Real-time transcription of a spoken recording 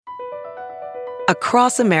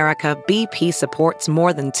Across America, BP supports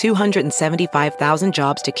more than 275,000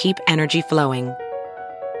 jobs to keep energy flowing.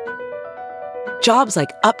 Jobs like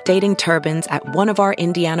updating turbines at one of our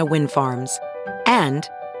Indiana wind farms and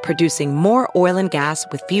producing more oil and gas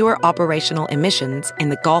with fewer operational emissions in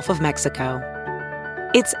the Gulf of Mexico.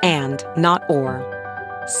 It's and, not or.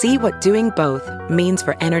 See what doing both means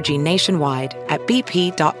for energy nationwide at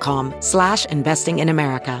bp.com/investing in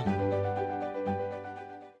America.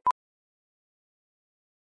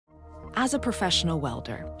 As a professional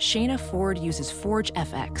welder, Shayna Ford uses Forge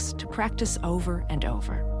FX to practice over and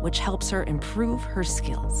over, which helps her improve her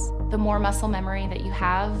skills. The more muscle memory that you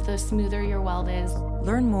have, the smoother your weld is.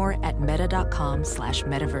 Learn more at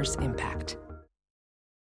meta.com/metaverse impact.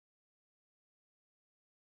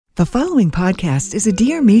 The following podcast is a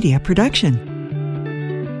Dear Media production.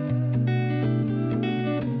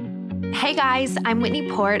 Hey guys, I'm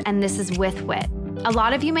Whitney Port, and this is With Wit. A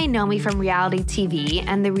lot of you may know me from reality TV,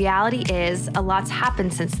 and the reality is a lot's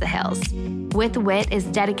happened since the hills. With Wit is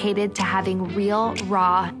dedicated to having real,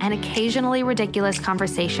 raw, and occasionally ridiculous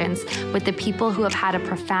conversations with the people who have had a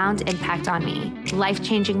profound impact on me.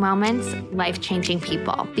 Life-changing moments, life-changing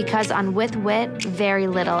people. Because on With Wit, very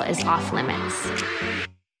little is off limits.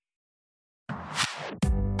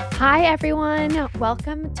 Hi, everyone.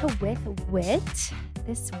 Welcome to With Wit.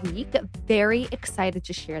 This week, very excited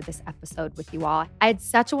to share this episode with you all. I had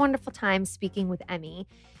such a wonderful time speaking with Emme.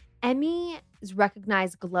 Emme is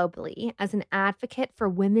recognized globally as an advocate for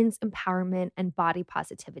women's empowerment and body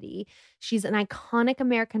positivity. She's an iconic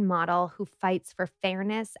American model who fights for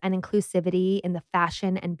fairness and inclusivity in the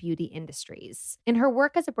fashion and beauty industries. In her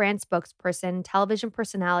work as a brand spokesperson, television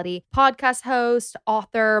personality, podcast host,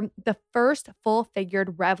 author, the first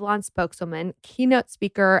full-figured Revlon spokeswoman, keynote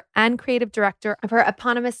speaker, and creative director of her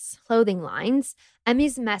eponymous clothing lines,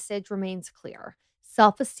 Emme's message remains clear.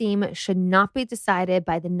 Self-esteem should not be decided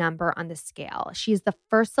by the number on the scale. She is the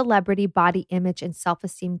first celebrity body image and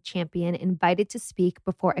self-esteem champion invited to speak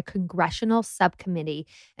before a congressional subcommittee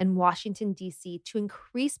in Washington, D.C. to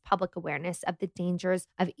increase public awareness of the dangers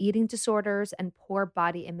of eating disorders and poor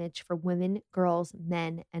body image for women, girls,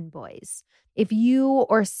 men, and boys. If you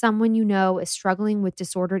or someone you know is struggling with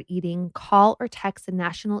disordered eating, call or text the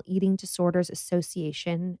National Eating Disorders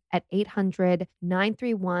Association at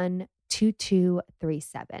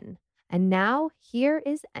 800-931-2237. And now here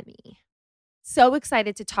is Emme. So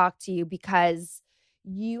excited to talk to you because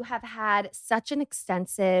you have had such an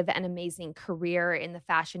extensive and amazing career in the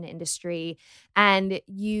fashion industry, and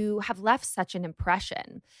you have left such an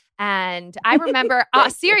impression. And I remember,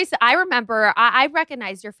 seriously, I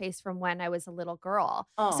recognized your face from when I was a little girl.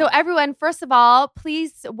 Oh. So everyone, first of all,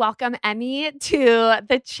 please welcome Emme to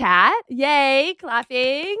the chat. Yay,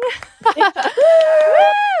 clapping.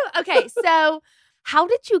 Okay, so how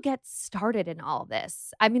did you get started in all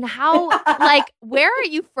this? I mean, where are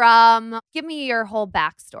you from? Give me your whole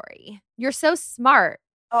backstory. You're so smart.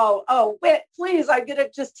 Wait, please. I'm going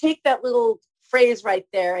to just take that little phrase right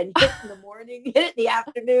there and hit it in the morning, hit it in the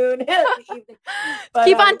afternoon, hit it in the evening. But,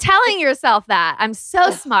 keep on telling yourself that. I'm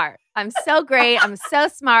so smart. I'm so great. I'm so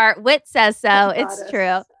smart. Wit says so. It's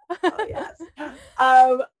true. Oh, yes.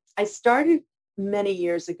 I started many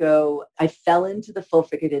years ago. I fell into the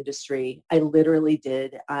full-figured industry. I literally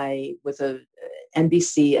did. I was a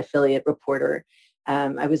NBC affiliate reporter.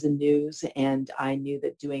 I was in news, and I knew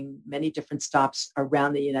that doing many different stops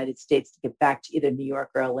around the United States to get back to either New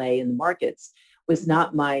York or LA in the markets was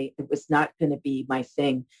not going to be my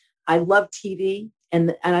thing. I love TV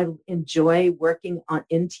and I enjoy working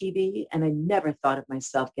in TV, and I never thought of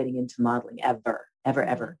myself getting into modeling ever.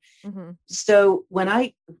 Mm-hmm. So when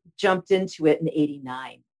I jumped into it in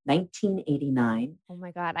 1989. Oh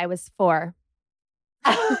my God, I was 4.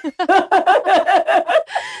 Sorry.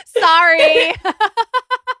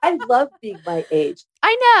 I love being my age.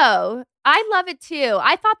 I know. I love it too.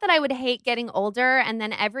 I thought that I would hate getting older, and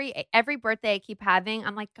then every birthday I keep having,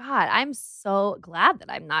 I'm like, God, I'm so glad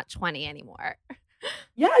that I'm not 20 anymore.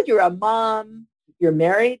 Yeah, you're a mom. You're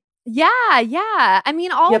married. Yeah. I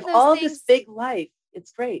mean, you have all this big life.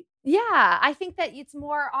 It's great. Yeah, I think that it's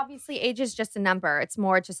more, obviously, age is just a number. It's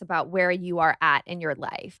more just about where you are at in your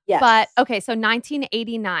life. Yes. But okay, so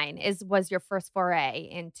 1989 was your first foray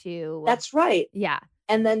into. That's right. Yeah.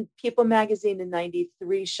 And then People Magazine in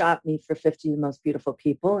 93 shot me for 50 Most Beautiful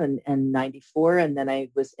People and 94. And then I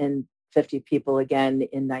was in 50 People again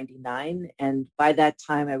in 99. And by that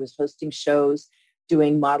time I was hosting shows,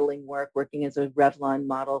 doing modeling work, working as a Revlon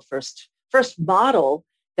model, first model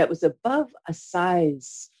that was above a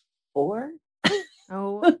size 4.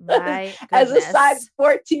 Oh my goodness. As a size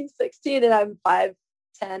 14, 16, and I'm 5'10",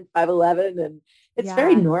 5'11", it's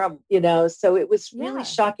very Yeah. normal, you know. So it was Yeah. really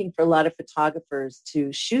shocking for a lot of photographers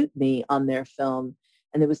to shoot me on their film,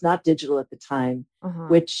 and it was not digital at the time, Uh-huh.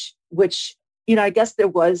 which you know, I guess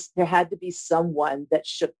there had to be someone that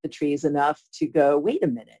shook the trees enough to go, wait a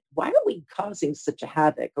minute, why are we causing such a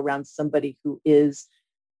havoc around somebody who is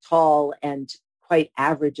tall and quite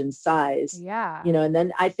average in size? Yeah. You know, and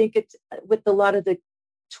then I think it's with a lot of the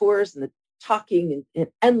tours and the talking and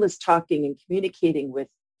endless talking and communicating with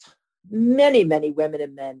many, many women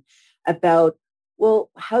and men about,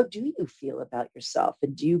 well, how do you feel about yourself?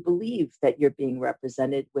 And do you believe that you're being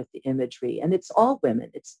represented with the imagery? And it's all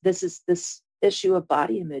women. This issue of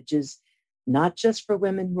body image is not just for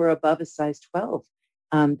women who are above a size 12.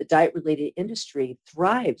 The diet related industry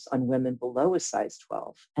thrives on women below a size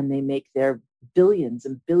 12, and they make their billions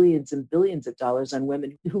and billions and billions of dollars on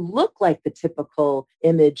women who look like the typical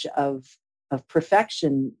image of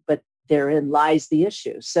perfection, but therein lies the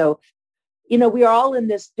issue. So, you know, we are all in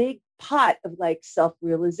this big pot of like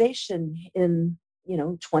self-realization in, you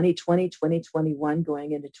know, 2020, 2021,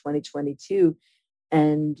 going into 2022.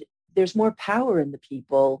 And there's more power in the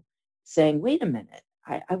people saying, wait a minute,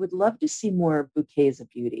 I would love to see more bouquets of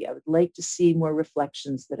beauty. I would like to see more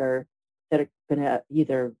reflections that are going to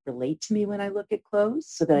either relate to me when I look at clothes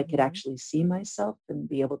so that I could actually see myself and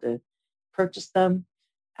be able to purchase them.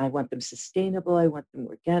 I want them sustainable. I want them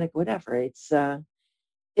organic, whatever.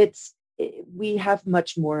 We have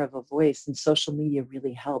much more of a voice, and social media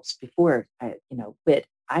really helps. Before, but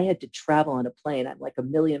I had to travel on a plane. I'm like a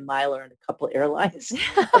million miler in a couple airlines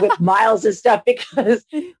with miles and stuff because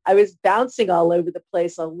I was bouncing all over the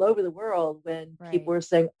place, all over the world when people were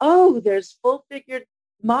saying, oh, there's full figured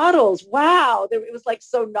models. Wow. It was like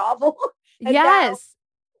so novel. And yes.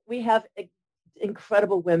 We have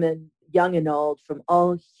incredible women, young and old, from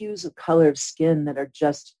all hues of color of skin that are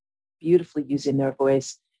just beautifully using their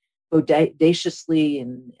voice audaciously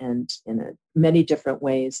and in many different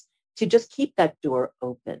ways to just keep that door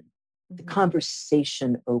open, the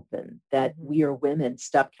conversation open, that we are women.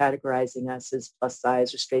 Stop categorizing us as plus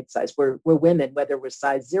size or straight size. We're women, whether we're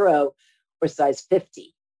size 0 or size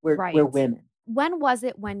 50. We're women. When was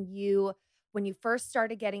it when you first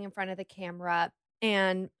started getting in front of the camera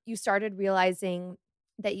and you started realizing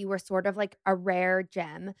that you were sort of like a rare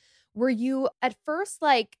gem? Were you at first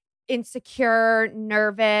like insecure,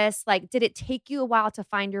 nervous? Like, did it take you a while to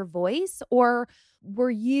find your voice, or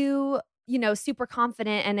were you, super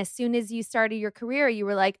confident? And as soon as you started your career, you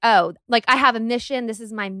were like, oh, like I have a mission. This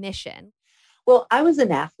is my mission. Well, I was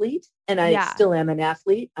an athlete and I still am an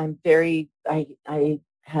athlete. I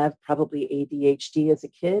have probably ADHD as a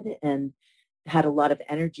kid and had a lot of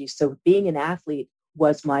energy. So being an athlete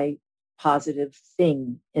was my positive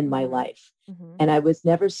thing in my life. And I was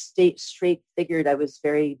never straight figured. I was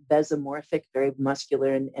very mesomorphic, very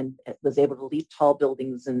muscular, and was able to leap tall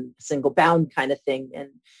buildings and single bound kind of thing. And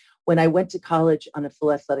when I went to college on a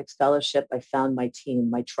full athletic scholarship, I found my team,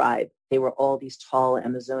 my tribe. They were all these tall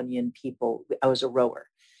Amazonian people. I was a rower.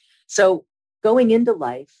 So going into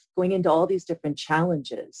life, going into all these different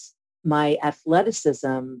challenges, my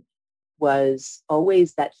athleticism was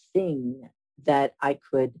always that thing that I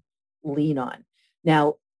could lean on.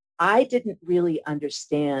 Now, I didn't really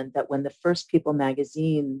understand that when the first People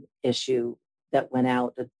magazine issue that went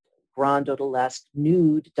out, a Grand Odalesque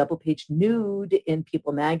nude, double page nude in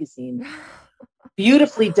People magazine,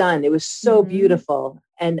 beautifully done. It was so beautiful.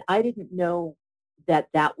 And I didn't know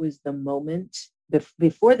that was the moment.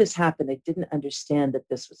 Before this happened, I didn't understand that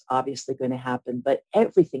this was obviously going to happen, but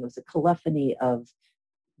everything was a cacophony of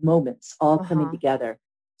moments all coming together.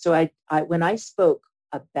 So I when I spoke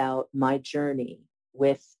about my journey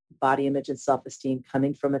with body image and self-esteem,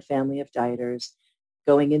 coming from a family of dieters,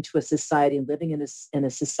 going into a society and living in a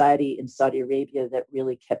society in Saudi Arabia that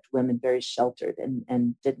really kept women very sheltered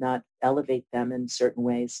and did not elevate them in certain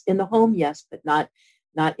ways. In the home, yes, but not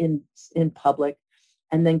in public.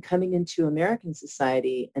 And then coming into American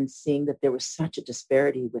society and seeing that there was such a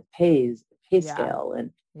disparity with pay scale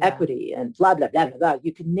and equity and blah, blah, blah, blah, blah.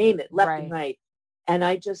 You can name it left and right. And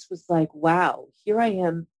I just was like, wow, here I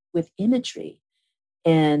am with imagery.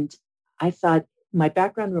 And I thought, my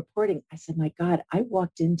background reporting, I said, my God, I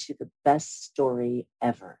walked into the best story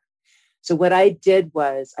ever. So what I did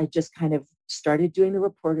was I just kind of started doing the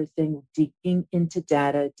reporter thing, digging into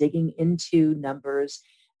data, digging into numbers,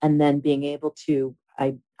 and then being able to,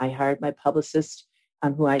 I hired my publicist,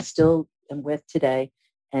 who I still am with today,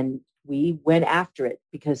 and we went after it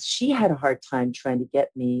because she had a hard time trying to get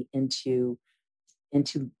me into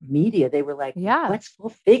media. They were like, what's full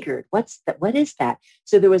figured? What's that? What is that?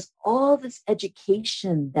 So there was all this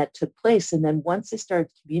education that took place. And then once I started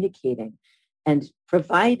communicating and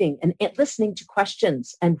providing and listening to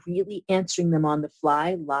questions and really answering them on the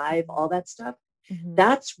fly, live, all that stuff.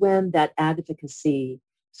 That's when that advocacy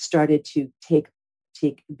started to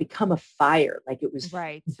become a fire. Like it was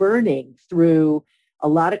burning through a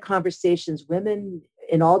lot of conversations, women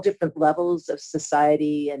in all different levels of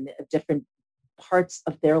society and different parts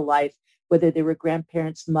of their life, whether they were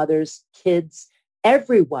grandparents, mothers, kids,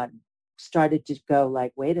 everyone started to go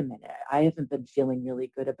like, wait a minute, I haven't been feeling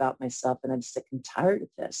really good about myself and I'm sick and tired of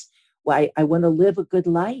this. Why I want to live a good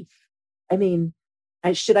life. I mean,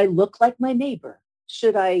 should I look like my neighbor?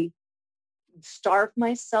 Should I starve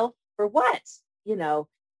myself for what?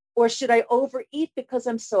 Or should I overeat because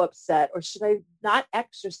I'm so upset? Or should I not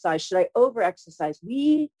exercise? Should I over exercise?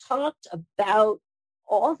 We talked about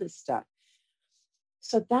all this stuff.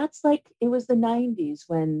 So that's like, it was the 90s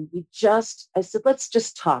when I said, let's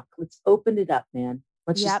just talk. Let's open it up, man.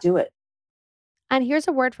 Let's just do it. And here's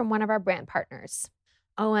a word from one of our brand partners.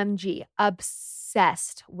 OMG,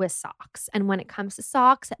 obsessed with socks. And when it comes to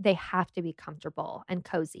socks, they have to be comfortable and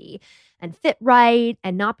cozy and fit right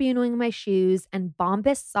and not be annoying in my shoes. And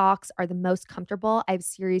Bombas socks are the most comfortable I've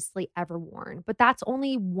seriously ever worn. But that's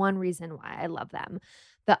only one reason why I love them.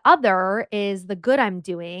 The other is the good I'm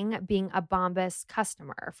doing being a Bombas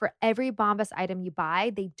customer. For every Bombas item you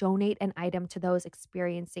buy, they donate an item to those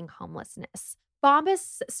experiencing homelessness.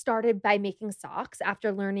 Bombas started by making socks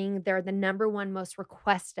after learning they're the number one most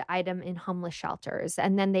requested item in homeless shelters.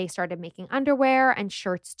 And then they started making underwear and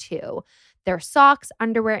shirts too. Their socks,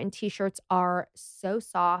 underwear, and t-shirts are so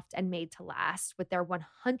soft and made to last. With their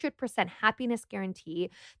 100% happiness guarantee,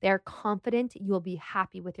 they are confident you will be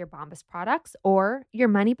happy with your Bombas products or your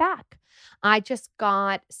money back. I just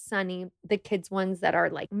got Sunny, the kids' ones that are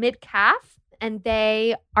like mid-calf, and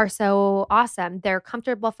they are so awesome. They're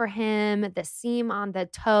comfortable for him. The seam on the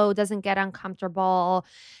toe doesn't get uncomfortable,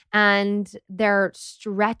 and they're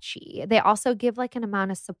stretchy. They also give like an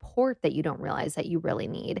amount of support that you don't realize that you really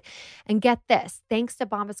need. And get this, thanks to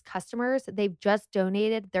Bombas customers, they've just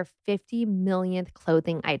donated their 50 millionth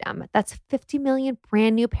clothing item. That's 50 million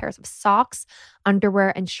brand new pairs of socks,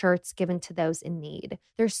 underwear, and shirts given to those in need.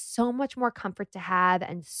 There's so much more comfort to have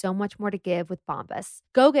and so much more to give with Bombas.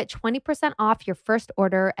 Go get 20% off your first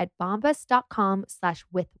order at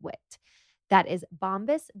bombas.com/withwit. That is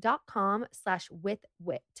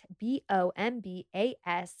bombas.com/withwit.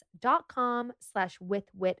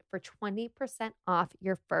 BOMBAS.com/withwit for 20% off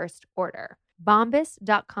your first order.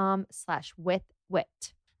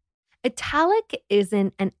 Bombas.com/withwit. Italic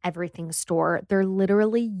isn't an everything store. They're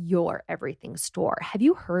literally your everything store. Have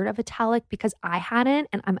you heard of Italic? Because I hadn't,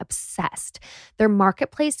 and I'm obsessed. Their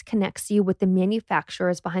marketplace connects you with the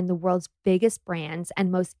manufacturers behind the world's biggest brands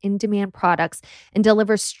and most in-demand products and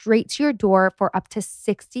delivers straight to your door for up to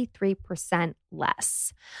 63%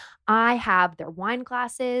 less. I have their wine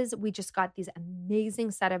glasses. We just got these amazing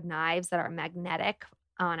set of knives that are magnetic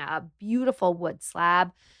on a beautiful wood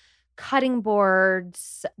slab. Cutting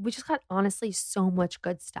boards. We just got honestly so much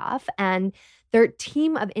good stuff. And their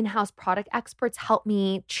team of in-house product experts help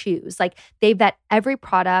me choose. Like they vet every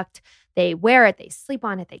product. They wear it, they sleep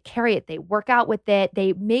on it, they carry it, they work out with it.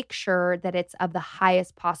 They make sure that it's of the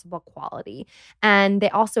highest possible quality. And they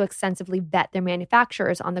also extensively vet their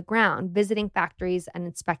manufacturers on the ground, visiting factories and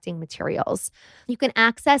inspecting materials. You can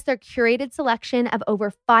access their curated selection of over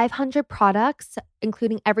 500 products,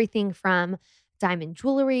 including everything from diamond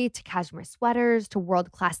jewelry to cashmere sweaters to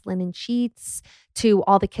world-class linen sheets to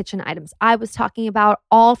all the kitchen items I was talking about,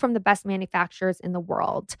 all from the best manufacturers in the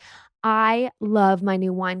world. I love my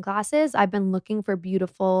new wine glasses. I've been looking for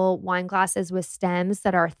beautiful wine glasses with stems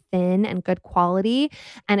that are thin and good quality,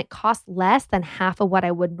 and it costs less than half of what I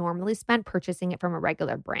would normally spend purchasing it from a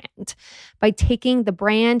regular brand. By taking the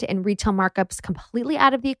brand and retail markups completely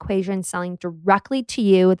out of the equation, selling directly to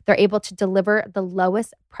you, they're able to deliver the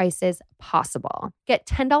lowest prices possible. Get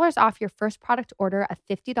 $10 off your first product order of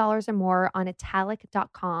 $50 or more on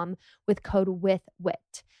italic.com with code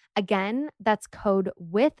WITHWIT. Again, that's code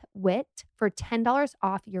WITHWIT for $10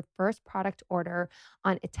 off your first product order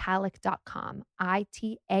on italic.com,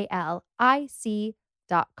 ITALIC.com.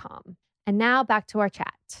 And now back to our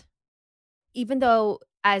chat. Even though,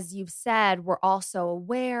 as you've said, we're all so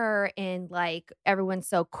aware and like everyone's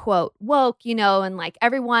so quote woke, and like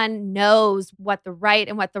everyone knows what the right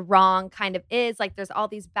and what the wrong kind of is. Like there's all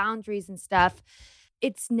these boundaries and stuff.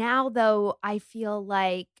 It's now though, I feel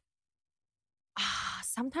like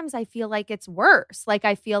sometimes I feel like it's worse. Like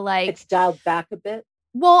I feel like it's dialed back a bit.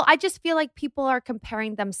 Well, I just feel like people are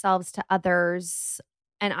comparing themselves to others.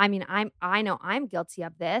 And I mean, I know I'm guilty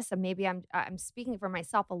of this, and maybe I'm speaking for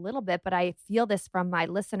myself a little bit, but I feel this from my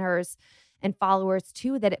listeners and followers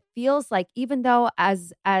too, that it feels like, even though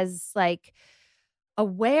as like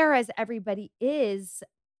aware as everybody is,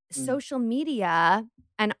 social media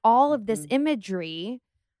and all of this imagery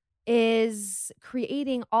is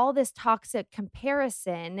creating all this toxic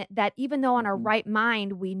comparison that, even though on our right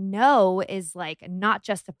mind we know is like not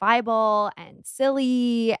justifiable and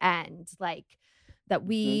silly, and like that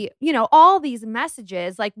we, all these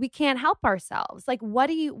messages, like we can't help ourselves. Like, what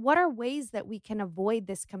are ways that we can avoid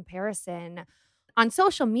this comparison on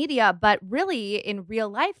social media, but really in real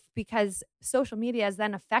life, because social media is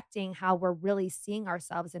then affecting how we're really seeing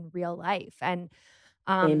ourselves in real life. And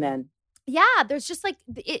Amen. yeah, there's just like,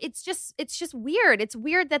 it's just weird. It's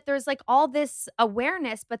weird that there's like all this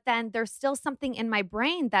awareness, but then there's still something in my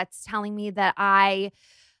brain that's telling me that I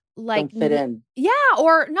like don't fit in. Yeah,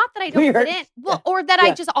 or not that I don't fit in. Well, or that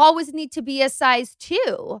I just always need to be a size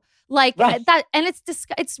 2. Like that, and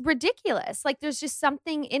it's ridiculous. Like, there's just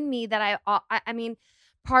something in me that I mean,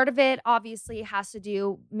 part of it obviously has to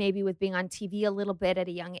do maybe with being on TV a little bit at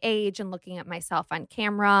a young age and looking at myself on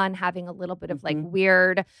camera and having a little bit of like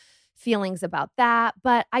weird feelings about that.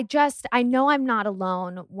 But I know I'm not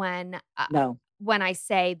alone when I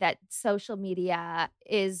say that social media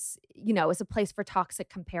is a place for toxic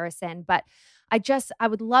comparison. But I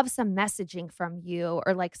would love some messaging from you,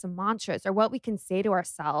 or like some mantras, or what we can say to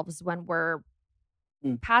ourselves when we're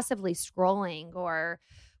passively scrolling or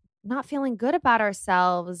not feeling good about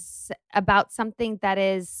ourselves, about something that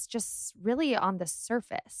is just really on the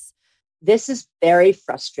surface. This is very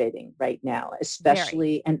frustrating right now,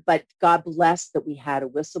 especially, but God bless that we had a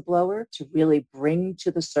whistleblower to really bring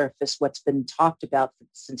to the surface what's been talked about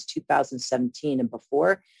since 2017 and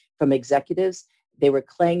before from executives. They were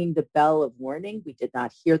clanging the bell of warning. We did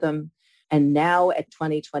not hear them. And now at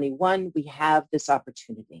 2021, we have this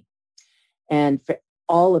opportunity. And for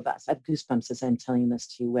all of us, I have goosebumps as I'm telling this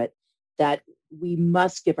to you, Whit, that we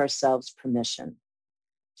must give ourselves permission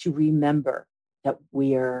to remember that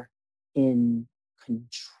we're in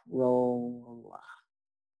control.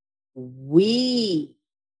 We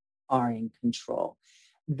are in control.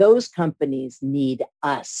 Those companies need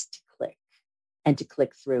us to click and to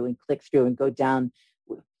click through and go down,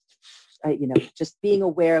 just being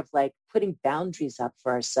aware of like putting boundaries up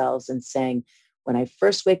for ourselves and saying, when I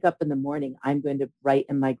first wake up in the morning, I'm going to write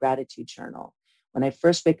in my gratitude journal. When I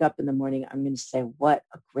first wake up in the morning, I'm going to say, what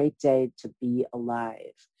a great day to be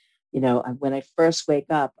alive. When I first wake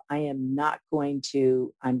up, I'm going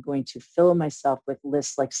to fill myself with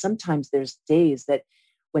lists. Like, sometimes there's days that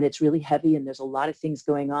when it's really heavy and there's a lot of things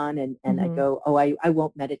going on, and I go, I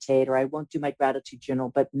won't meditate, or I won't do my gratitude journal.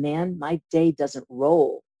 But man, my day doesn't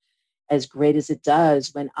roll as great as it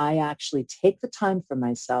does when I actually take the time for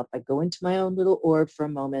myself. I go into my own little orb for a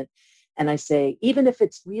moment, and I say, even if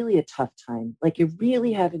it's really a tough time, like you're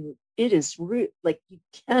really having, like you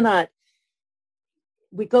cannot,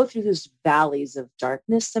 we go through those valleys of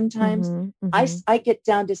darkness sometimes. I get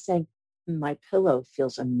down to saying, my pillow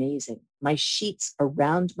feels amazing. My sheets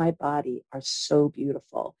around my body are so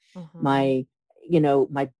beautiful. My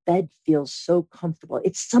bed feels so comfortable.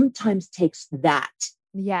 It sometimes takes that.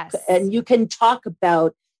 Yes. And you can talk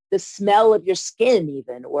about the smell of your skin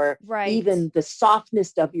even, or even the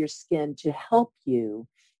softness of your skin to help you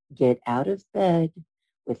get out of bed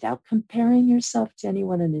without comparing yourself to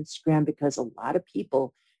anyone on Instagram, because a lot of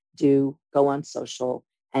people do go on social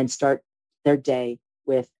and start their day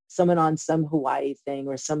with someone on some Hawaii thing,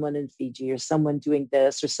 or someone in Fiji, or someone doing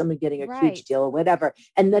this, or someone getting a huge deal, or whatever.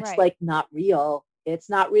 And that's like not real. It's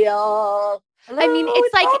not real. Hello, I mean,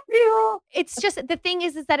 it's like, not real. It's just, the thing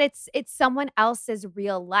is that it's someone else's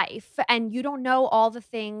real life, and you don't know all the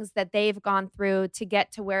things that they've gone through to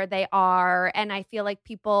get to where they are. And I feel like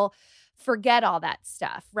people forget all that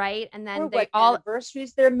stuff, right? And then what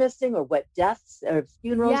anniversaries they're missing, or what deaths or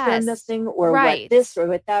funerals they're missing, or what this or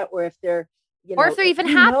what that, or if they're or if they're even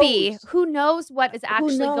happy. Who knows what is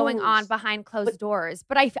actually going on behind closed doors?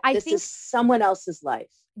 But I think this is someone else's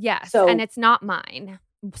life. Yes, and it's not mine.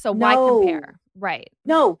 So why compare? Right.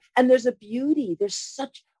 No, and there's a beauty.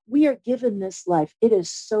 We are given this life. It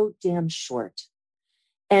is so damn short.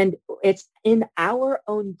 And it's in our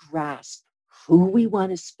own grasp who we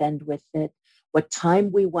want to spend with it, what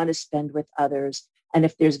time we want to spend with others. And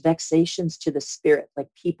if there's vexations to the spirit, like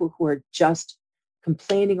people who are just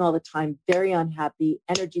complaining all the time, very unhappy,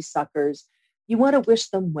 energy suckers, you want to wish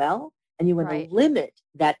them well, and you want to limit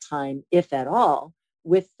that time, if at all,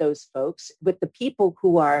 with those folks, with the people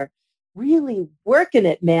who are really working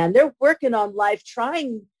it, man. They're working on life,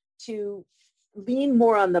 trying to lean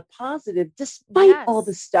more on the positive, despite all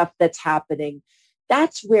the stuff that's happening.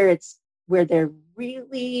 That's where they're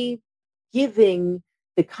really giving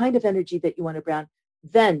the kind of energy that you want to bring,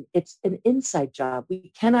 then it's an inside job.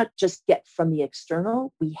 We cannot just get from the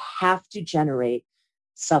external. We have to generate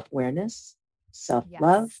self-awareness,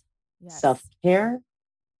 self-love, self-care.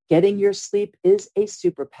 Getting your sleep is a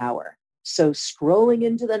superpower. So scrolling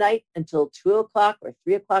into the night until 2:00 or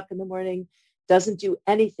 3:00 in the morning doesn't do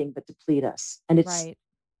anything but deplete us. And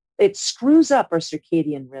it screws up our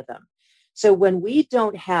circadian rhythm. So when we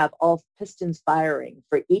don't have all pistons firing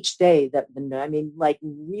for each day like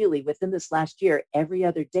really within this last year, every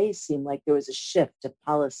other day seemed like there was a shift of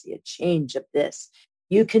policy, a change of this.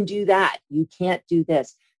 You can do that. You can't do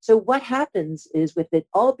this. So what happens is with it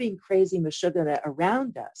all being crazy mashugana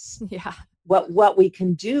around us, what we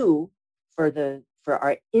can do for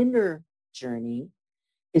our inner journey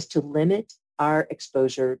is to limit our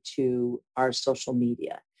exposure to our social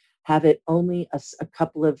media. Have it only a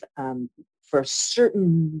couple of, for a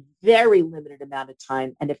certain very limited amount of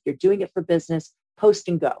time. And if you're doing it for business, post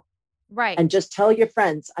and go. Right. And just tell your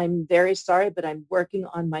friends, I'm very sorry, but I'm working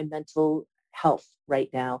on my mental health right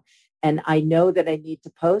now. And I know that I need to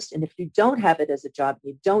post. And if you don't have it as a job,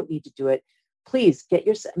 you don't need to do it. Please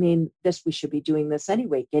we should be doing this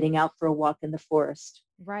anyway, getting out for a walk in the forest.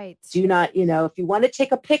 Right. Do not, if you want to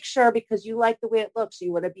take a picture because you like the way it looks,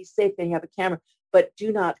 you want to be safe and you have a camera, but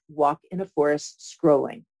do not walk in a forest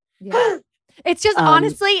scrolling. Yeah. It's just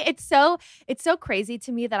honestly, it's so crazy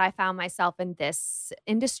to me that I found myself in this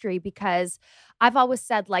industry because I've always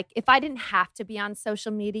said, like, if I didn't have to be on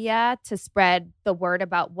social media to spread the word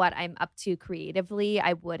about what I'm up to creatively,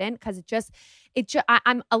 I wouldn't, because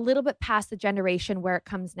I'm a little bit past the generation where it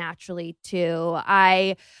comes naturally to.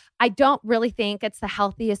 I don't really think it's the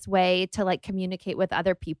healthiest way to like communicate with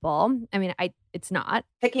other people. I mean, it's not.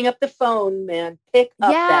 Picking up the phone, man. Pick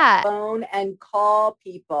up that phone and call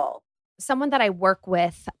people. Someone that I work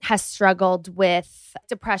with has struggled with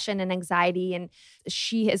depression and anxiety, and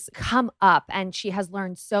she has come up and she has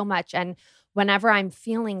learned so much. And whenever I'm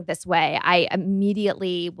feeling this way, I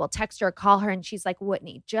immediately will text her or call her, and she's like,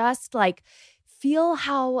 Whitney, just like feel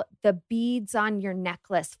how the beads on your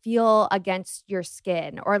necklace feel against your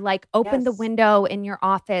skin, or like open the window in your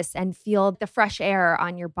office and feel the fresh air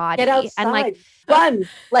on your body. Get outside, and like run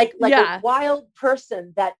like a wild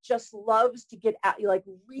person that just loves to get out. You like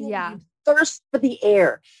really you thirst for the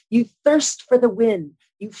air. You thirst for the wind.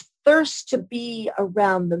 You thirst to be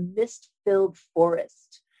around the mist-filled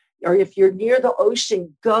forest. Or if you're near the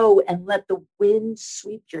ocean, go and let the wind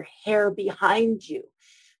sweep your hair behind you.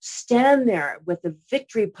 Stand there with a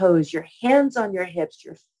victory pose, your hands on your hips,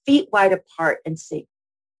 your feet wide apart, and say,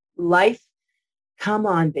 life, come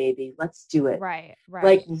on, baby, let's do it. Right.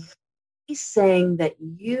 Like he's saying that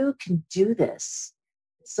you can do this.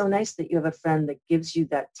 It's so nice that you have a friend that gives you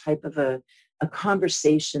that type of a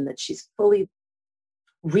conversation, that she's fully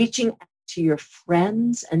reaching out to your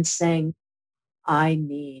friends and saying, I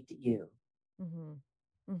need you.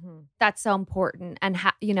 Mm-hmm. Mm-hmm. That's so important. And,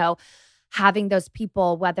 having those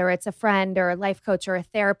people, whether it's a friend or a life coach or a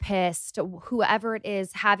therapist, whoever it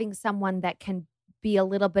is, having someone that can be a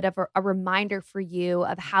little bit of a reminder for you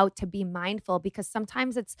of how to be mindful, because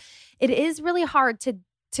sometimes it is really hard to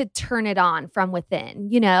turn it on from within.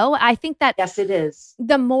 I think that yes, it is.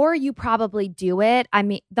 The more you probably do it,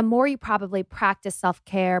 the more you probably practice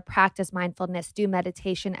self-care, practice mindfulness, do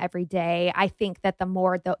meditation every day, I think that the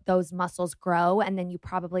more those muscles grow, and then you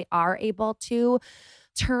probably are able to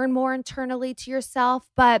turn more internally to yourself.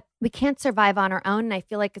 But we can't survive on our own. And I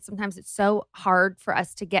feel like sometimes it's so hard for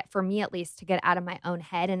us for me at least, to get out of my own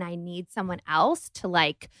head. And I need someone else to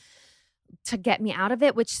get me out of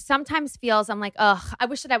it, which sometimes feels, I'm like, oh, I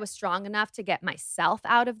wish that I was strong enough to get myself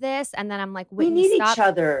out of this. And then I'm like, we need each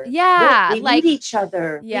other. Yeah. We need each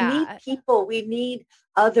other. Yeah. We need people. We need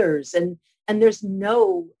others. And there's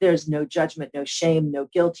no judgment, no shame, no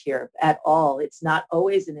guilt here at all. It's not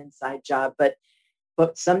always an inside job, but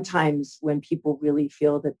sometimes when people really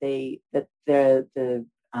feel that the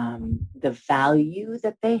value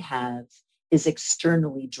that they have is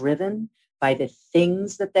externally driven by the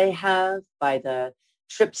things that they have, by the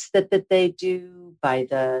trips that they do, by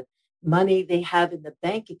the money they have in the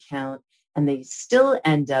bank account, and they still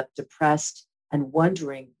end up depressed and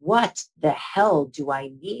wondering, what the hell do I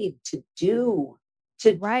need to do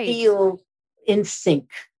to feel in sync?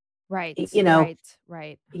 Right.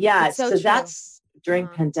 Right. Yeah. So that's during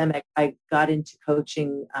pandemic, I got into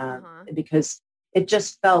coaching because it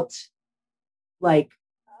just felt like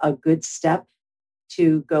a good step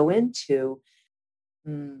to go into.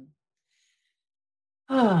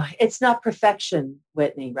 It's not perfection,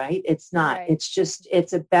 Whitney, right? It's not. Right.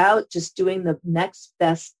 It's about just doing the next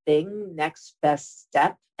best thing, next best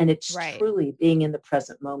step. And it's truly being in the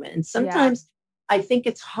present moment. And sometimes I think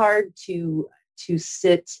it's hard to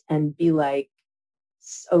sit and be like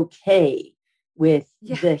okay with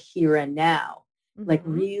the here and now, like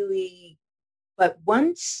really. But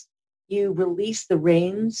once you release the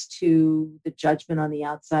reins to the judgment on the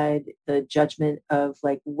outside, the judgment of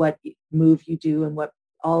like what move you do and what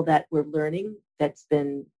all that we're learning that's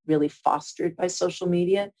been really fostered by social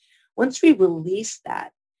media. Once we release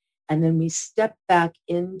that and then we step back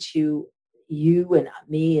into you and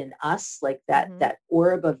me and us, like that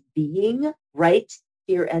orb of being right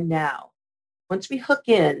here and now. Once we hook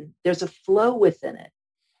in, there's a flow within it.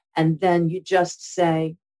 And then you just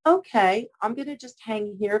say, okay, I'm going to just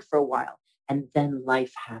hang here for a while. And then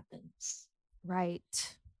life happens.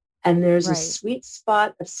 Right. And there's a sweet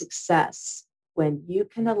spot of success when you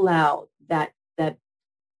can allow that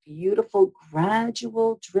beautiful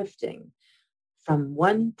gradual drifting from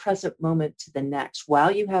one present moment to the next, while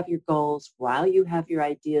you have your goals, while you have your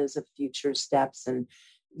ideas of future steps,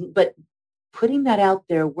 but putting that out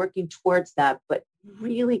there, working towards that, but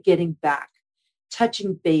really getting back,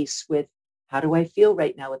 touching base with, how do I feel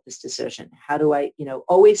right now with this decision? How do I,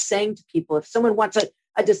 always saying to people, if someone wants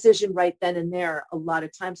a decision right then and there, a lot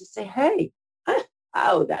of times I say, hey,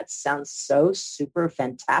 oh, that sounds so super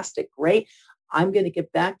fantastic. Great. I'm going to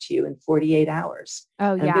get back to you in 48 hours.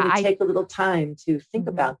 Oh, and yeah. I'm going to take a little time to think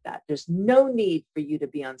about that. There's no need for you to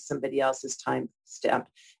be on somebody else's time step,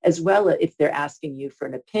 as well if they're asking you for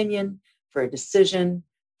an opinion, for a decision,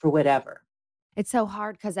 for whatever. It's so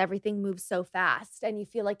hard because everything moves so fast. And you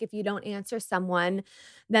feel like if you don't answer someone,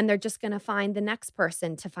 then they're just going to find the next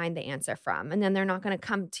person to find the answer from. And then they're not going to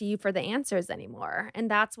come to you for the answers anymore. And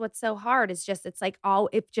that's what's so hard. It's like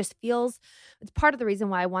it just feels, it's part of the reason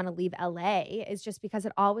why I want to leave LA is just because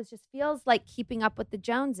it always just feels like keeping up with the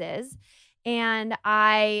Joneses. And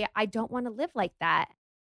I don't want to live like that.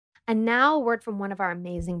 And now a word from one of our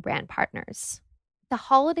amazing brand partners. The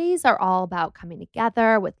holidays are all about coming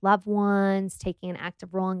together with loved ones, taking an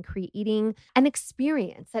active role in creating an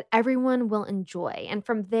experience that everyone will enjoy. And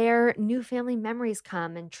from there, new family memories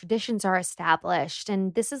come and traditions are established.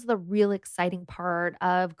 And this is the real exciting part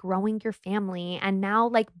of growing your family and now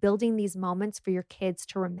like building these moments for your kids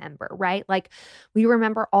to remember, right? Like we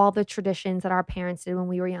remember all the traditions that our parents did when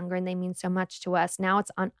we were younger and they mean so much to us. Now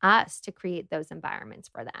it's on us to create those environments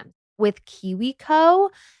for them. With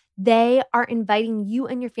KiwiCo, they are inviting you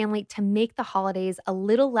and your family to make the holidays a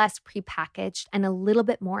little less prepackaged and a little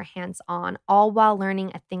bit more hands-on, all while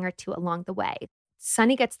learning a thing or two along the way.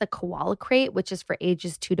 Sunny gets the koala crate, which is for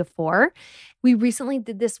ages 2 to 4. We recently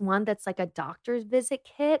did this one that's like a doctor's visit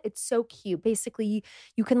kit. It's so cute. Basically,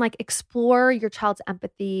 you can like explore your child's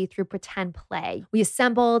empathy through pretend play. We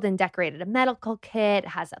assembled and decorated a medical kit. It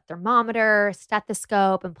has a thermometer,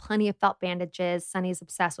 stethoscope, and plenty of felt bandages. Sunny's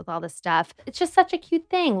obsessed with all this stuff. It's just such a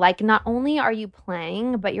cute thing. Like not only are you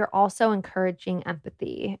playing, but you're also encouraging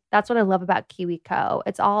empathy. That's what I love about KiwiCo.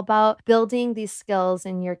 It's all about building these skills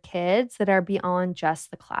in your kids that are beyond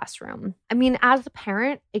just the classroom. I mean, as a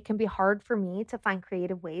parent, it can be hard for me to find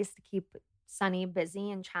creative ways to keep Sunny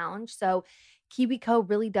busy and challenged. So KiwiCo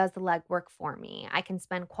really does the legwork for me. I can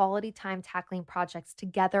spend quality time tackling projects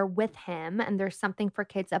together with him, and there's something for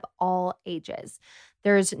kids of all ages.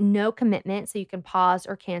 There's no commitment, so you can pause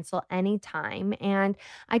or cancel anytime. And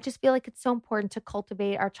I just feel like it's so important to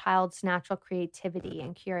cultivate our child's natural creativity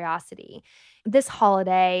and curiosity. This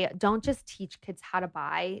holiday, don't just teach kids how to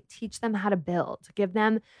buy, teach them how to build. Give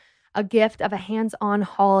them a gift of a hands-on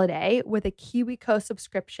holiday with a KiwiCo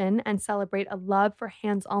subscription and celebrate a love for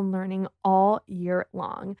hands-on learning all year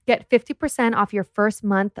long. Get 50% off your first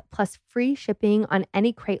month plus free shipping on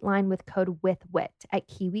any crate line with code WITHWIT at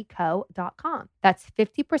kiwico.com. That's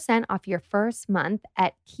 50% off your first month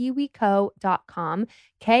at kiwico.com,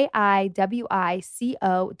 KIWICO.com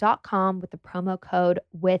with the promo code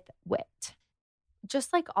WITHWIT.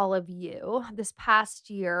 Just like all of you, this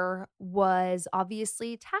past year was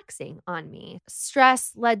obviously taxing on me.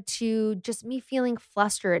 Stress led to just me feeling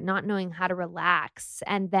flustered, not knowing how to relax.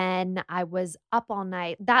 And then I was up all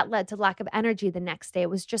night. That led to lack of energy the next day. It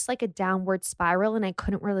was just like a downward spiral, and I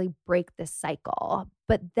couldn't really break this cycle.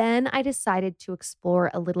 But then I decided to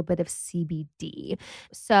explore a little bit of CBD.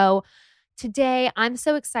 So today, I'm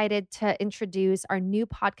so excited to introduce our new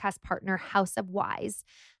podcast partner, House of Wise.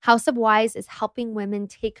 House of Wise is helping women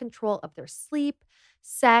take control of their sleep,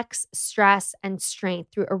 sex, stress, and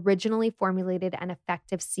strength through originally formulated and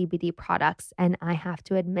effective CBD products. And I have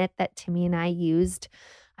to admit that Timmy and I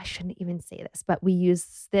shouldn't even say this, but we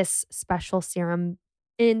used this special serum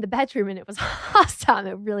in the bedroom and it was awesome.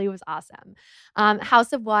 It really was awesome.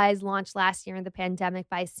 House of Wise launched last year in the pandemic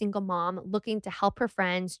by a single mom looking to help her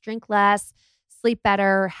friends drink less, sleep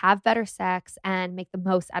better, have better sex, and make the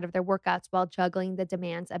most out of their workouts while juggling the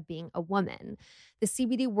demands of being a woman. The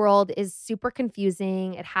CBD world is super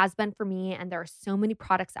confusing. It has been for me, and there are so many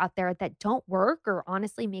products out there that don't work or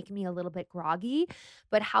honestly make me a little bit groggy.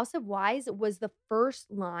 But House of Wise was the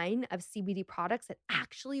first line of CBD products that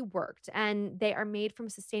actually worked, and they are made from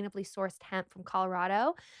sustainably sourced hemp from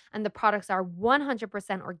Colorado, and the products are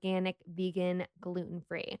 100% organic, vegan,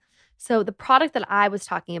 gluten-free. So the product that I was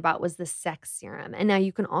talking about was the sex serum. And now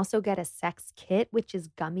you can also get a sex kit, which is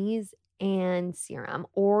gummies and serum,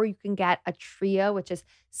 or you can get a trio, which is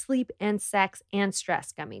sleep and sex and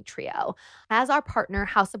stress gummy trio. As our partner,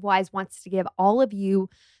 House of Wise wants to give all of you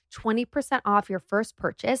 20% off your first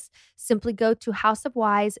purchase. Simply go to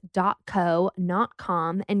houseofwise.co, not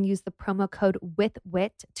com, and use the promo code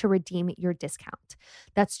WITHWIT to redeem your discount.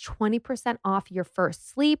 That's 20% off your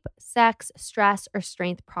first sleep, sex, stress, or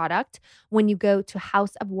strength product when you go to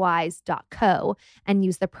houseofwise.co and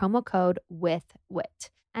use the promo code WITHWIT.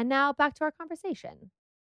 And now back to our conversation.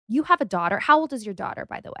 You have a daughter. How old is your daughter,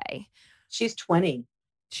 by the way? She's 20.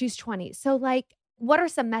 She's 20. So, what are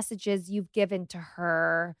some messages you've given to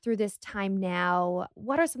her through this time now?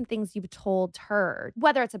 What are some things you've told her,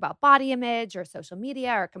 whether it's about body image or social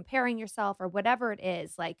media or comparing yourself or whatever it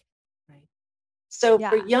is? Right. So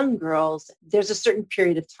Yeah. for young girls, there's a certain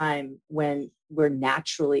period of time when we're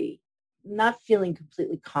naturally not feeling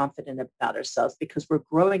completely confident about ourselves because we're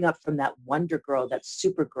growing up from that wonder girl, that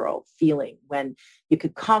Supergirl feeling when you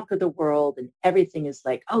could conquer the world and everything is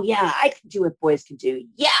like, oh yeah, I can do what boys can do.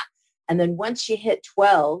 Yeah. And then once you hit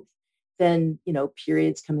 12, then,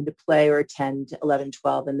 periods come into play, or 10 to 11,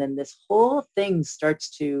 12. And then this whole thing starts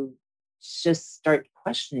to just start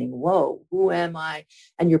questioning, whoa, who am I?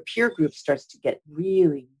 And your peer group starts to get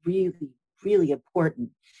really, really, really important.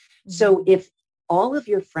 Mm-hmm. So if all of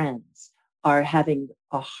your friends are having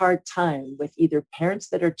a hard time with either parents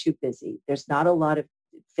that are too busy, there's not a lot of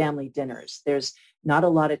family dinners, there's not a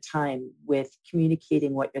lot of time with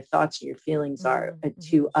communicating what your thoughts and your feelings are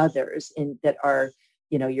to others that are,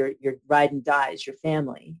 your ride and dies, your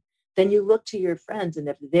family, then you look to your friends. And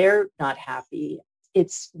if they're not happy,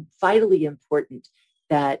 it's vitally important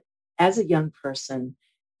that as a young person,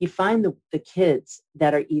 you find the kids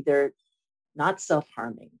that are either not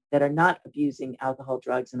self-harming, that are not abusing alcohol,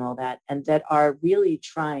 drugs, and all that, and that are really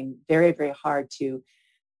trying very, very hard to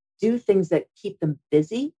do things that keep them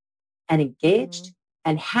busy and engaged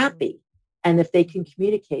and happy. And if they can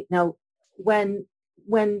communicate. Now, when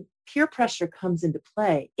peer pressure comes into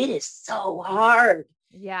play, it is so hard.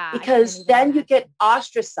 Yeah. Because then you get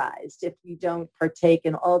ostracized if you don't partake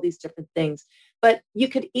in all these different things. But you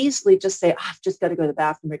could easily just say, I've just got to go to the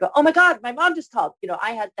bathroom. Or go, oh my God, my mom just called.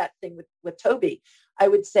 I had that thing with Toby. I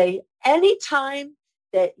would say, anytime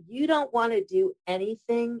that you don't want to do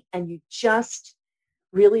anything and you just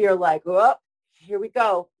really are like, oh, here we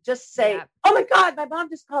go. Just say, oh my God, my mom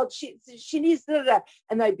just called. She needs that.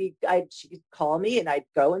 And she could call me and I'd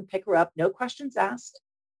go and pick her up. No questions asked.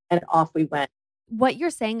 And off we went. What you're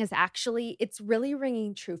saying is actually, it's really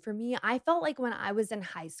ringing true for me. I felt like when I was in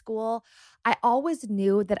high school, I always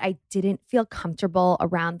knew that I didn't feel comfortable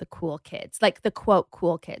around the cool kids, like the quote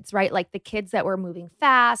cool kids, right? Like the kids that were moving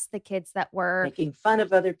fast, the kids that were making fun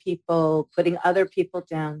of other people, putting other people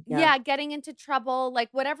down. Yeah, getting into trouble, like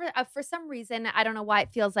whatever. For some reason, I don't know why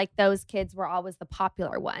it feels like those kids were always the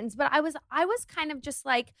popular ones, but I was kind of just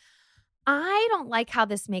like, I don't like how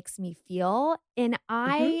this makes me feel. And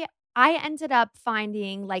I ended up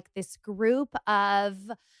finding like this group of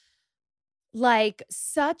like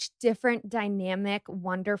such different, dynamic,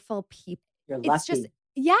 wonderful people. You're lucky. It's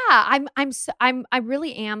just, I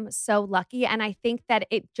really am so lucky. And I think that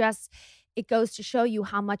it goes to show you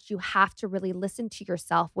how much you have to really listen to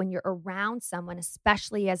yourself when you're around someone,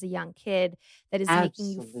 especially as a young kid, that is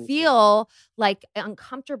making you feel like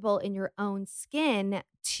uncomfortable in your own skin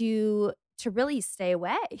to really stay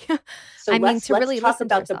away. So let's talk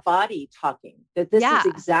about the body talking. That this is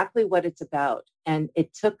exactly what it's about. And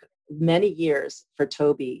it took many years for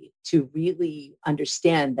Toby to really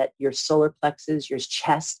understand that your solar plexus, your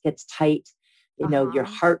chest gets tight, your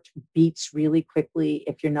heart beats really quickly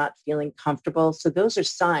if you're not feeling comfortable. So those are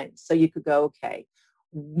signs. So you could go, okay,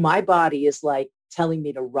 my body is like telling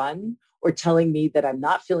me to run or telling me that I'm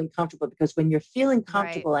not feeling comfortable, because when you're feeling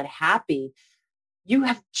comfortable and happy, you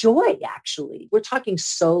have joy, actually. We're talking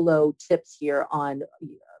solo tips here on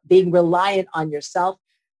being reliant on yourself.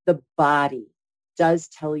 The body does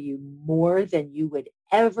tell you more than you would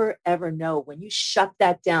ever know. When you shut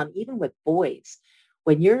that down, even with boys,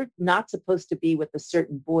 when you're not supposed to be with a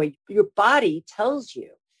certain boy, your body tells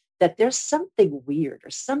you that there's something weird or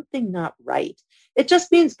something not right. It just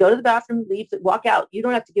means go to the bathroom, leave, walk out. You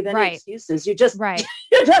don't have to give any excuses. You just,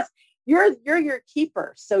 you're your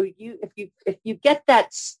keeper. So if you get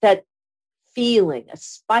that feeling, a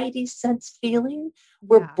spidey sense feeling,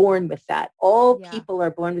 we're born with that. All people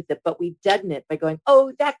are born with it, but we deaden it by going,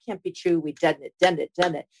 oh, that can't be true. We deaden it.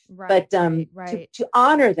 But to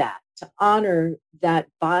honor that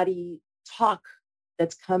body talk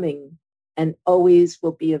that's coming and always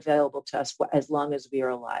will be available to us as long as we are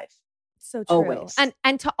alive. So true. Always.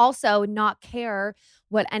 And to also not care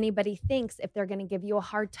what anybody thinks if they're going to give you a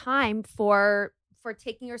hard time for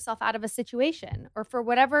taking yourself out of a situation or for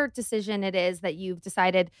whatever decision it is that you've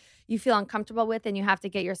decided you feel uncomfortable with and you have to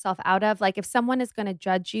get yourself out of. Like if someone is going to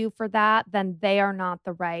judge you for that, then they are not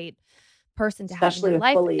the right person to have in your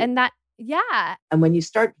life. And that, And when you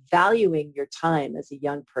start valuing your time as a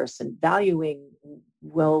young person, valuing,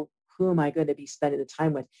 well, who am I going to be spending the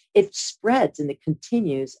time with? It spreads and it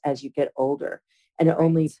continues as you get older. And it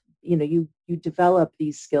only, you develop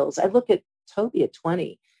these skills. I look at Toby at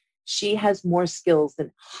 20. She has more skills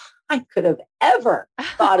than I could have ever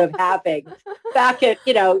thought of having back at,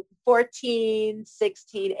 14,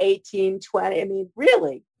 16, 18, 20. I mean,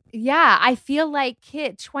 really. Yeah, I feel like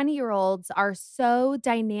 20-year-olds are so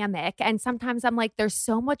dynamic. And sometimes I'm like, there's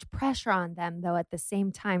so much pressure on them, though, at the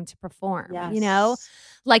same time to perform,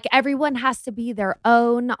 Like everyone has to be their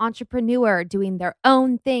own entrepreneur, doing their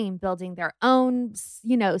own thing, building their own,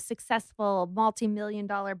 successful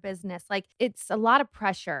multi-million-dollar business. Like it's a lot of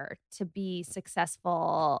pressure to be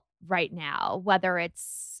successful right now, whether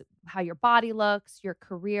it's how your body looks, your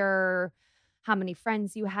career, how many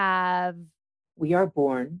friends you have. We are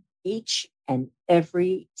born, each and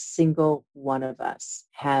every single one of us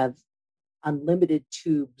have unlimited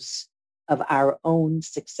tubes of our own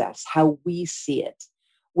success, how we see it,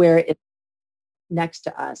 where it next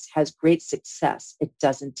to us has great success. It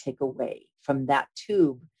doesn't take away from that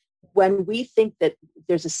tube. When we think that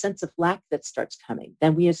there's a sense of lack that starts coming,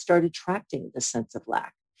 then we start attracting the sense of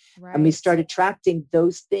lack. Right. And we start attracting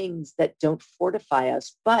those things that don't fortify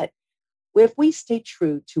us. But if we stay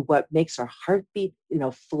true to what makes our heartbeat,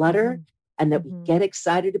 flutter and that we get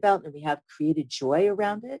excited about and we have created joy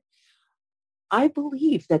around it, I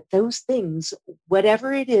believe that those things,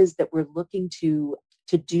 whatever it is that we're looking to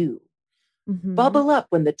do, bubble up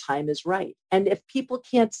when the time is right. And if people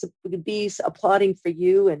can't be applauding for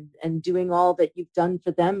you and doing all that you've done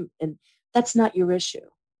for them, and that's not your issue.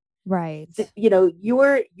 Right.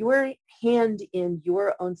 Your hand in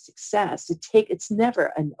your own success. It's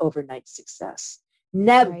never an overnight success.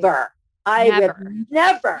 Never. Right.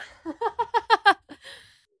 Never.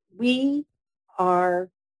 We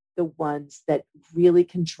are the ones that really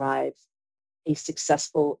can drive a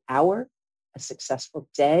successful hour, a successful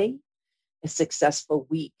day, a successful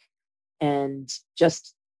week. And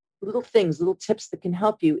just little things, little tips that can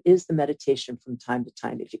help you is the meditation from time to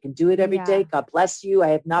time. If you can do it every day, God bless you. I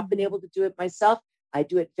have not been able to do it myself. I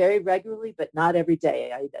do it very regularly, but not every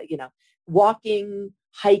day. Walking,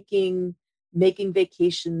 hiking, making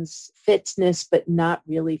vacations, fitness, but not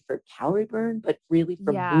really for calorie burn, but really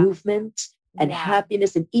for movement and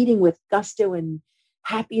happiness, and eating with gusto and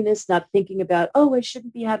happiness, not thinking about, oh, I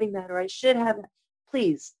shouldn't be having that or I should have that.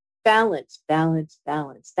 Please. Balance.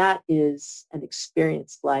 That is an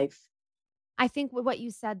experienced life. I think what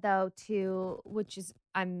you said, though, too, which is,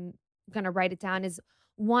 I'm going to write it down, is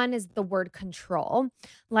one is the word control.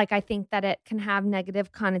 Like, I think that it can have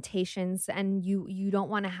negative connotations and you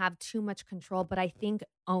don't want to have too much control. But I think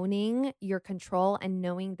owning your control and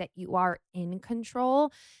knowing that you are in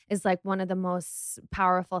control is like one of the most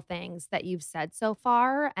powerful things that you've said so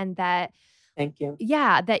far. And that thank you.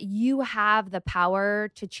 Yeah, that you have the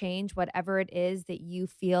power to change whatever it is that you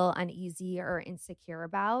feel uneasy or insecure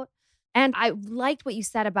about. And I liked what you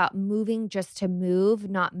said about moving just to move,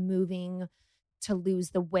 not moving to lose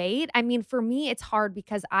the weight. I mean, for me, it's hard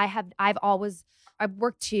because I've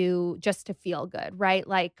worked just to feel good, right?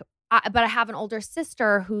 Like, but I have an older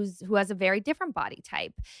sister who has a very different body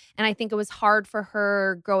type. And I think it was hard for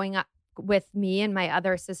her growing up with me and my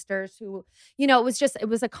other sisters who, it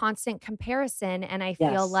was a constant comparison. And I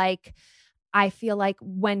feel like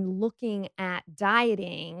when looking at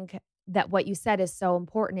dieting, that what you said is so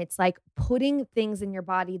important. It's like putting things in your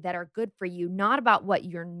body that are good for you, not about what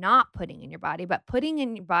you're not putting in your body, but putting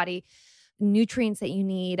in your body nutrients that you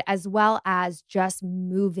need, as well as just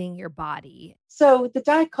moving your body. So the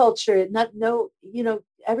diet culture,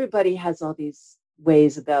 everybody has all these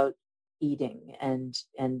ways about eating and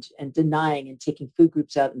denying and taking food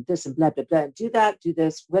groups out and this and blah, blah, blah, and do that, do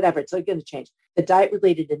this, whatever. It's all going to change. The diet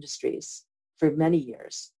related industries for many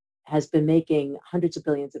years has been making hundreds of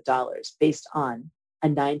billions of dollars based on a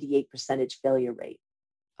 98% failure rate.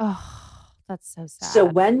 Oh, that's so sad. So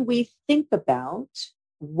when we think about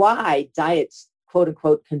why diets, quote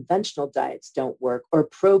unquote, conventional diets don't work, or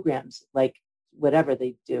programs like whatever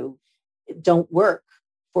they do don't work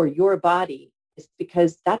for your body, it's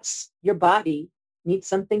because that's your body needs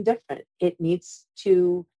something different. It needs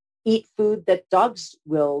to eat food that dogs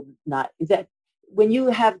will not. That when you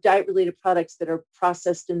have diet-related products that are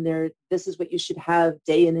processed in there, this is what you should have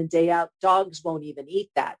day in and day out. Dogs won't even eat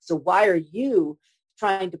that. So why are you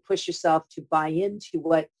trying to push yourself to buy into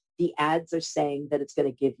what the ads are saying that it's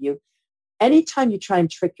going to give you? Anytime you try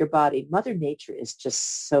and trick your body, Mother Nature is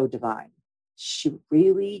just so divine. She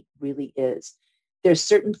really, really is. There's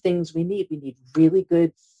certain things we need. We need really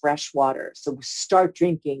good fresh water. So start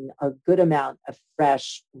drinking a good amount of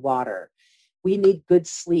fresh water. We need good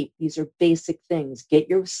sleep. These are basic things. Get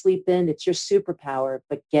your sleep in. It's your superpower,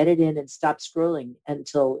 but get it in and stop scrolling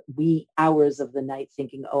until wee hours of the night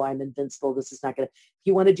thinking, oh, I'm invincible. This is not going to. If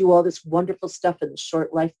you want to do all this wonderful stuff in the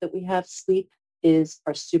short life that we have, sleep is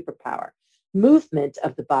our superpower. Movement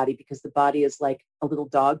of the body, because the body is like a little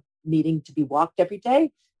dog needing to be walked every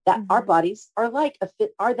day. That our bodies are like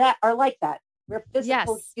that. We're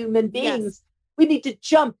physical human beings. Yes. We need to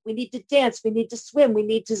jump. We need to dance. We need to swim. We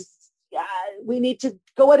need to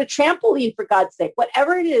go at a trampoline, for God's sake.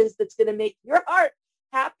 Whatever it is that's going to make your heart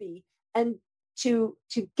happy, and to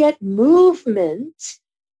get movement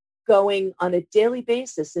going on a daily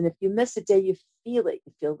basis. And if you miss a day, you feel it.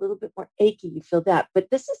 You feel a little bit more achy. You feel that. But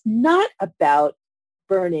this is not about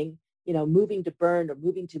burning, moving to burn or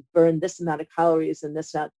moving to burn this amount of calories and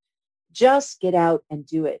this amount. Just get out and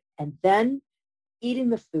do it. And then eating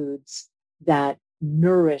the foods that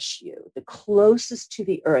nourish you, the closest to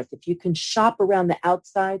the earth. If you can shop around the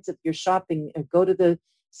outsides of your shopping and go to the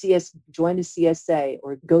join a CSA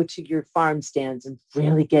or go to your farm stands and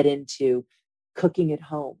really get into cooking at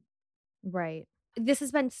home. Right. This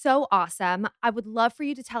has been so awesome. I would love for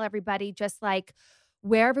you to tell everybody just like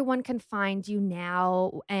where everyone can find you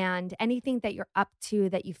now and anything that you're up to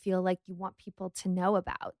that you feel like you want people to know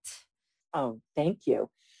about. Oh, thank you.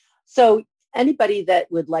 So anybody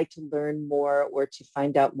that would like to learn more or to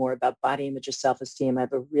find out more about body image or self-esteem, I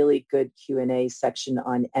have a really good Q&A section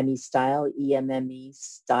on Emme Style,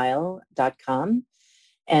 emmestyle.com.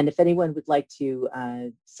 And if anyone would like to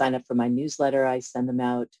sign up for my newsletter, I send them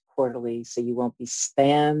out quarterly, so you won't be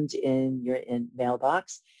spammed in your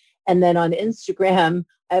mailbox. And then on Instagram,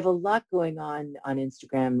 I have a lot going on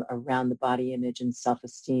Instagram around the body image and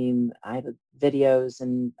self-esteem. I have videos,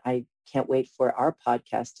 and I can't wait for our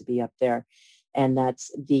podcast to be up there. And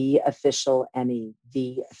that's The Official Emme.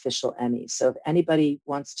 So if anybody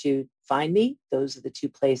wants to find me, those are the two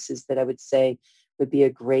places that I would say would be a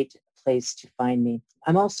great place to find me.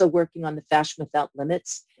 I'm also working on the Fashion Without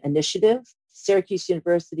Limits initiative. Syracuse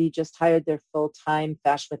University just hired their full-time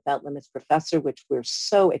Fashion Without Limits professor, which we're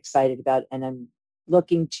so excited about. And I'm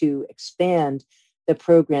looking to expand the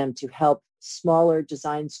program to help smaller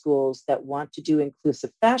design schools that want to do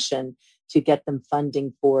inclusive fashion to get them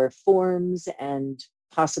funding for forms and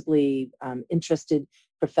possibly interested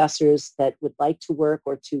professors that would like to work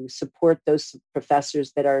or to support those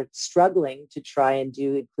professors that are struggling to try and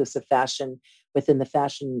do inclusive fashion within the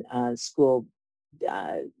fashion school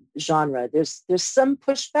genre. There's some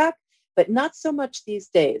pushback, but not so much these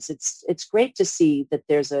days. It's great to see that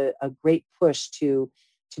there's a great push to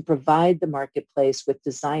provide the marketplace with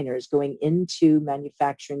designers going into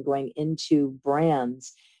manufacturing, going into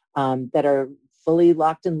brands that are fully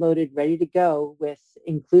locked and loaded, ready to go with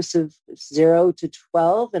inclusive 0 to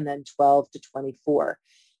 12 and then 12 to 24.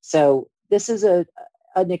 So this is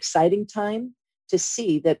an exciting time to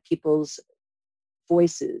see that people's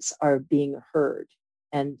voices are being heard,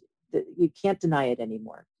 and you can't deny it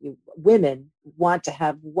anymore. Women want to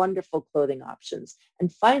have wonderful clothing options.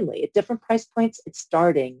 And finally, at different price points, it's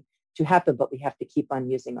starting to happen, but we have to keep on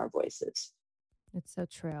using our voices. It's so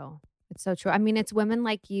true. It's so true. I mean, it's women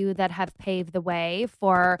like you that have paved the way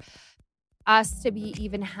for us to be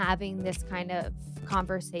even having this kind of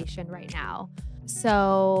conversation right now.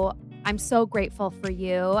 So I'm so grateful for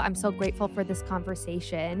you. I'm so grateful for this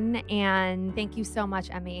conversation. And thank you so much,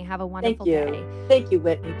 Emme. Have a wonderful day. Thank you,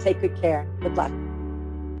 Whitney. Take good care. Good luck.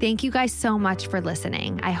 Thank you guys so much for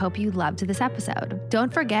listening. I hope you loved this episode.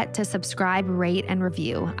 Don't forget to subscribe, rate, and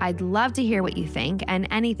review. I'd love to hear what you think and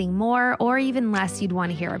anything more or even less you'd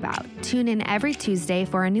want to hear about. Tune in every Tuesday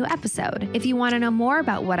for a new episode. If you want to know more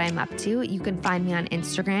about what I'm up to, you can find me on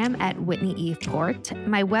Instagram at Whitney Eve Port,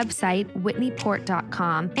 my website,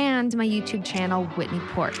 whitneyport.com, and my YouTube channel, Whitney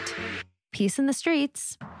Port. Peace in the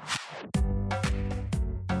streets.